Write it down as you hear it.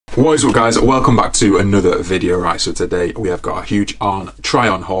What is up, guys? Welcome back to another video. Right, so today we have got a huge ARNE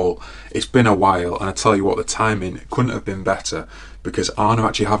try-on haul. It's been a while, and I tell you what, the timing couldn't have been better because ARNE are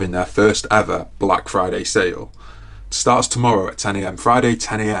actually having their first ever Black Friday sale. It starts tomorrow at 10 AM, Friday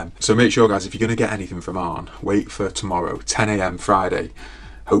 10 AM. So make sure, guys, if you're going to get anything from ARNE, wait for tomorrow, 10 AM Friday.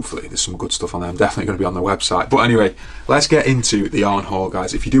 Hopefully there's some good stuff on there. I'm definitely going to be on the website. But anyway, let's get into the ARNE haul,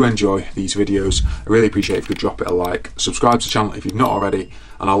 guys. If you do enjoy these videos, I really appreciate if you could drop it a like. Subscribe to the channel if you've not already,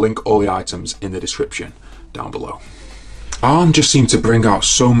 and I'll link all the items in the description down below. ARNE just seem to bring out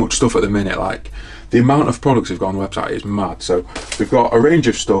so much stuff at the minute. Like, the amount of products they've got on the website is mad. So we've got a range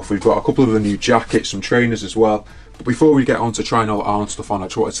of stuff. We've got a couple of the new jackets, some trainers as well. But before we get on to trying all ARNE stuff on, I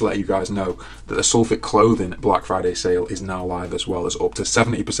just wanted to let you guys know that the Sullivan clothing Black Friday sale is now live as well. As up to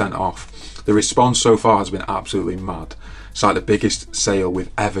 70% off. The response so far has been absolutely mad. It's like the biggest sale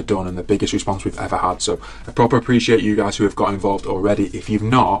we've ever done and the biggest response we've ever had. So I proper appreciate you guys who have got involved already. If you've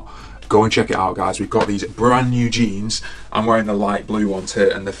not, go and check it out, guys. We've got these brand new jeans. I'm wearing the light blue ones here,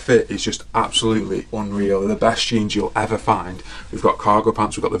 and the fit is just absolutely unreal. They're the best jeans you'll ever find. We've got cargo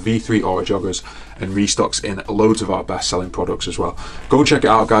pants, we've got the V3 Aura joggers, and restocks in loads of our best-selling products as well. Go and check it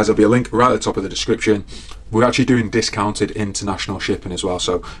out, guys. There'll be a link right at the top of the description. We're actually doing discounted international shipping as well.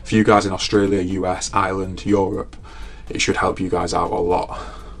 So for you guys in Australia, US, Ireland, Europe, it should help you guys out a lot.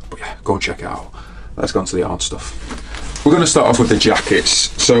 But yeah, go and check it out. Let's go on to the ARNE stuff. We're going to start off with the jackets.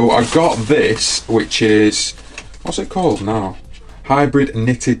 So I've got this, which is, what's it called now? Hybrid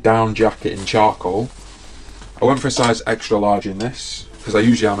knitted down jacket in charcoal. I went for a size extra large in this, because I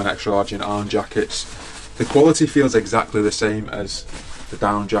usually am an extra large in ARNE jackets. The quality feels exactly the same as the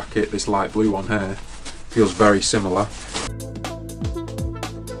down jacket, this light blue one here. Feels very similar.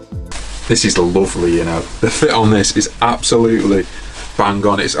 This is lovely, you know. The fit on this is absolutely bang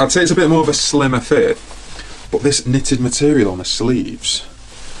on. I'd say it's a bit more of a slimmer fit. But this knitted material on the sleeves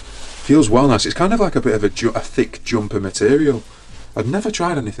feels well nice. It's kind of like a bit of a thick jumper material. I've never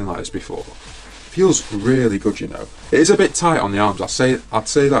tried anything like this before. Feels really good, you know. It is a bit tight on the arms. I'd say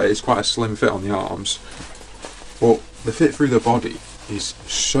that it's quite a slim fit on the arms. But the fit through the body is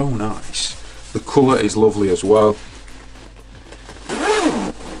so nice. The colour is lovely as well.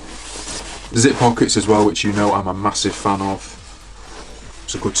 Zip pockets as well, which you know I'm a massive fan of.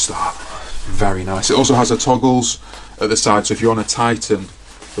 It's a good start. Very nice. It also has the toggles at the side, so if you want to tighten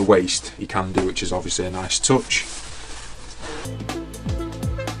the waist, you can do, which is obviously a nice touch.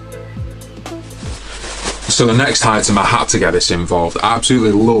 So the next item, I had to get this involved. I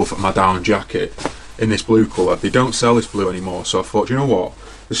absolutely love my down jacket in this blue colour. They don't sell this blue anymore, so I thought, you know what?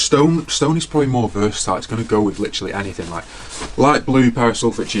 The stone is probably more versatile. It's going to go with literally anything. Like light blue pair of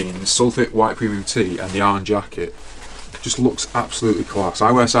Sulfit jeans, Sulfit white premium tee, and the ARNE jacket. Just looks absolutely class.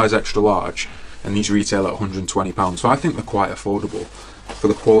 I wear size extra large, and these retail at £120, so I think they're quite affordable for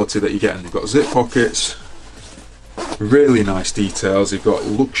the quality that you're getting. They've got zip pockets, really nice details. They've got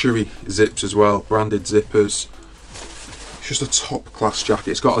luxury zips as well, branded zippers. It's just a top class jacket.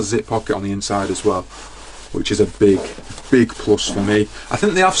 It's got a zip pocket on the inside as well, which is a big plus for me. I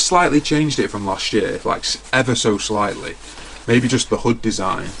think they have slightly changed it from last year, like ever so slightly. Maybe just the hood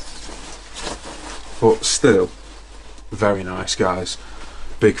design, but still. Very nice, guys.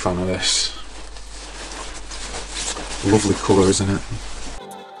 Big fan of this. Lovely colour, isn't it?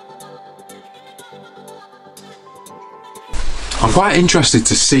 I'm quite interested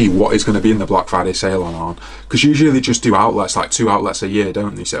to see what is going to be in the Black Friday sale on ARNE, because usually they just do outlets, like 2 outlets a year,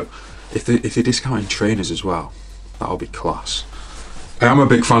 don't they? So if they're discounting trainers as well, that'll be class. I am a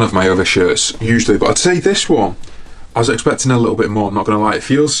big fan of my other shirts usually, but I'd say this one, I was expecting a little bit more. I'm not going to lie, it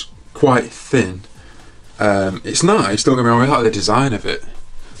feels quite thin. It's nice, don't get me wrong, I like the design of it,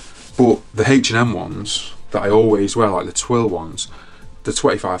 but the H&M ones that I always wear, like the twill ones, they're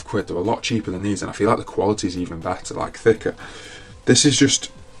 25 quid, they're a lot cheaper than these, and I feel like the quality is even better, like thicker. This is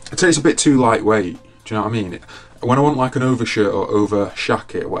just, I'd say it's a bit too lightweight, do you know what I mean? When I want like an overshirt or over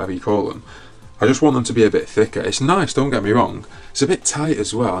shacket, or whatever you call them, I just want them to be a bit thicker. It's nice, don't get me wrong, it's a bit tight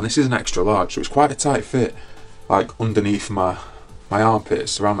as well, and this is an extra large, so it's quite a tight fit, like underneath my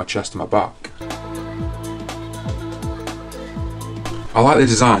armpits, around my chest and my back. I like the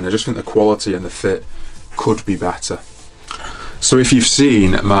design, I just think the quality and the fit could be better. So if you've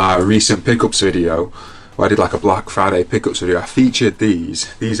seen my recent pickups video, where I did like a Black Friday pickups video, I featured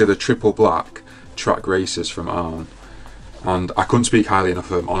these. These are the triple black track racers from ARNE. And I couldn't speak highly enough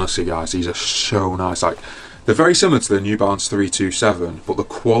of them, honestly guys, these are so nice. Like, they're very similar to the New Balance 327, but the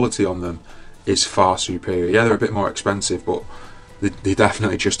quality on them is far superior. Yeah, they're a bit more expensive, but they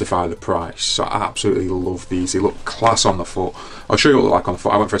definitely justify the price. So I absolutely love these. They look class on the foot. I'll show you what they look like on the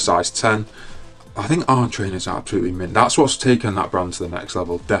foot. I went for a size 10. I think ARNE trainers are absolutely mint. That's what's taken that brand to the next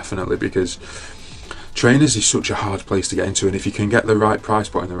level, definitely, because trainers is such a hard place to get into, and if you can get the right price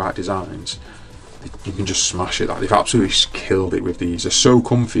point and the right designs, you can just smash it. Like, they've absolutely killed it with these. They're so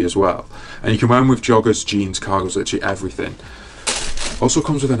comfy as well, and you can wear them with joggers, jeans, cargos, literally everything. Also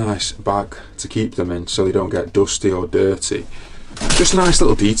comes with a nice bag to keep them in so they don't get dusty or dirty. Just nice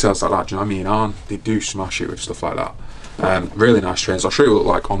little details like that, do you know what I mean? ARNE, they do smash it with stuff like that. Really nice trainers. I'll show you what they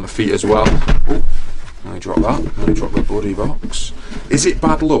look like on the feet as well. Ooh, let me drop that. Let me drop the bloody box. Is it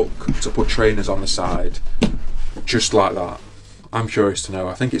bad luck to put trainers on the side just like that? I'm curious to know.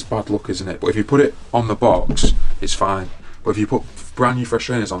 I think it's bad luck, isn't it? But if you put it on the box, it's fine. But if you put brand new fresh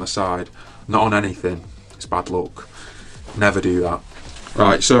trainers on the side, not on anything, it's bad luck. Never do that.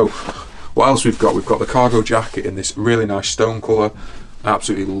 Right, so what else we've got? We've got the cargo jacket in this really nice stone colour. I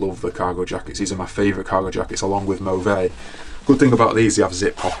absolutely love the cargo jackets. These are my favourite cargo jackets along with Mauve. Good thing about these, they have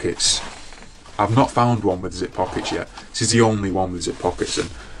zip pockets. I've not found one with zip pockets yet. This is the only one with zip pockets,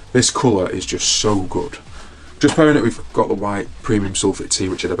 and this colour is just so good. Just pairing it, we've got the white premium sulfate tee,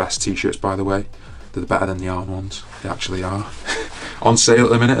 which are the best t-shirts, by the way. They're better than the ARNE ones. They actually are. On sale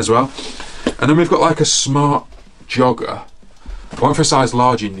at the minute as well. And then we've got like a smart jogger. I went for a size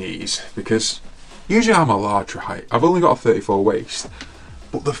large in these because usually I'm a large, right? I've only got a 34 waist,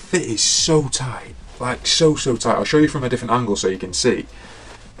 but the fit is so tight. Like so tight. I'll show you from a different angle so you can see.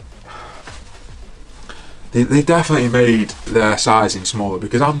 They definitely made their sizing smaller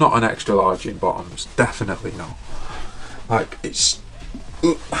because I'm not an extra large in bottoms. Definitely not. Like,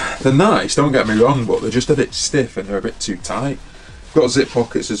 they're nice, don't get me wrong, but they're just a bit stiff and they're a bit too tight. Got zip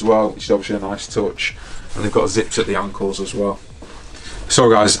pockets as well, which is obviously a nice touch. And they've got zips at the ankles as well. So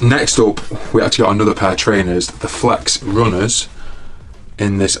guys, next up, we actually got another pair of trainers, the Flex Runners,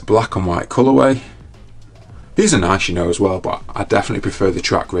 in this black and white colourway. These are nice, you know, as well, but I definitely prefer the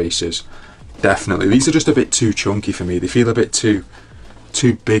track racers. Definitely. These are just a bit too chunky for me. They feel a bit too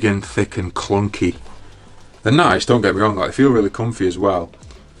big and thick and clunky. They're nice, don't get me wrong, like, they feel really comfy as well.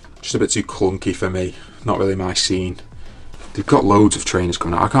 Just a bit too clunky for me. Not really my scene. They've got loads of trainers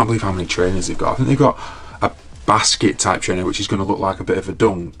coming out. I can't believe how many trainers they've got. I think they've got a basket type trainer, which is going to look like a bit of a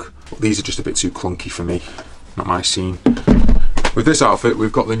dunk. But these are just a bit too clunky for me. Not my scene. With this outfit,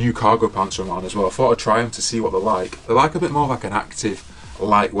 we've got the new cargo pants from ARNE as well. I thought I'd try them to see what they're like. They're like a bit more like an active,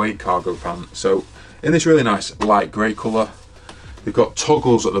 lightweight cargo pant. So in this really nice light grey colour, they've got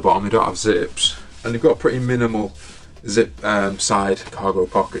toggles at the bottom. They don't have zips, and they've got pretty minimal zip side cargo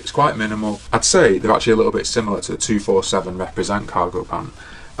pockets. Quite minimal. I'd say they're actually a little bit similar to the 247 Represent cargo pant,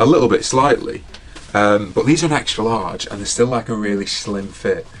 a little bit slightly, but these are an extra large and they're still like a really slim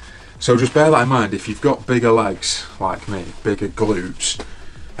fit. So just bear that in mind if you've got bigger legs like me, bigger glutes.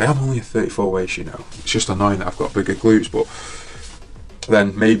 I am only a 34 waist, you know. It's just annoying that I've got bigger glutes, but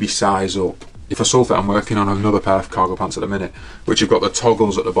then maybe size up. For Sullivan, I'm working on another pair of cargo pants at the minute, which have got the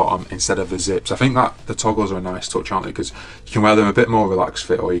toggles at the bottom instead of the zips. I think that the toggles are a nice touch, aren't they? Because you can wear them a bit more relaxed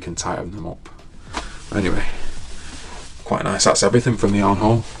fit, or you can tighten them up. Anyway, quite nice. That's everything from the ARNE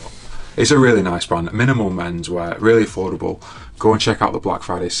haul. It's a really nice brand, minimal menswear, really affordable. Go and check out the Black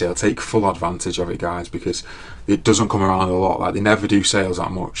Friday sale. Take full advantage of it, guys, because it doesn't come around a lot. Like, they never do sales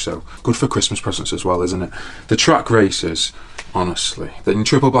that much, so good for Christmas presents as well, isn't it? The track racers, honestly, they're in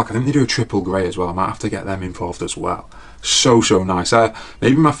triple black. I think they do a triple grey as well. I might have to get them involved as well. So nice.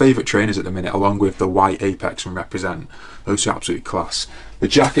 Maybe my favourite trainers at the minute, along with the white Apex from Represent. Those are absolutely class. The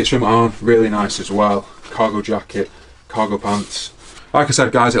jackets from ARNE, really nice as well. Cargo jacket, cargo pants. Like I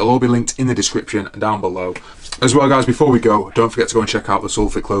said, guys, it'll all be linked in the description down below. As well, guys, before we go, don't forget to go and check out the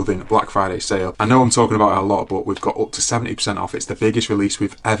Sullivan Clothing Black Friday sale. I know I'm talking about it a lot, but we've got up to 70% off. It's the biggest release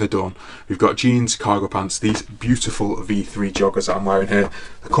we've ever done. We've got jeans, cargo pants, these beautiful V3 joggers that I'm wearing here.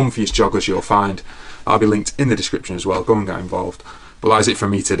 The comfiest joggers you'll find. I'll be linked in the description as well. Go and get involved. But that's it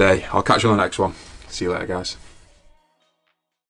from me today. I'll catch you on the next one. See you later, guys.